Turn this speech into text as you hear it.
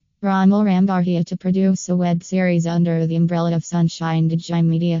Romil Ramgarhia to produce a web series under the umbrella of Sunshine Digi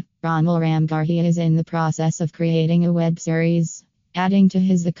Media. Romil Ramgarhia is in the process of creating a web series. Adding to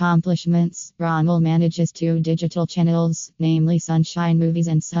his accomplishments, Romil manages two digital channels, namely Sunshine Movies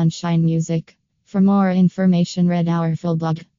and Sunshine Music. For more information, read our full blog.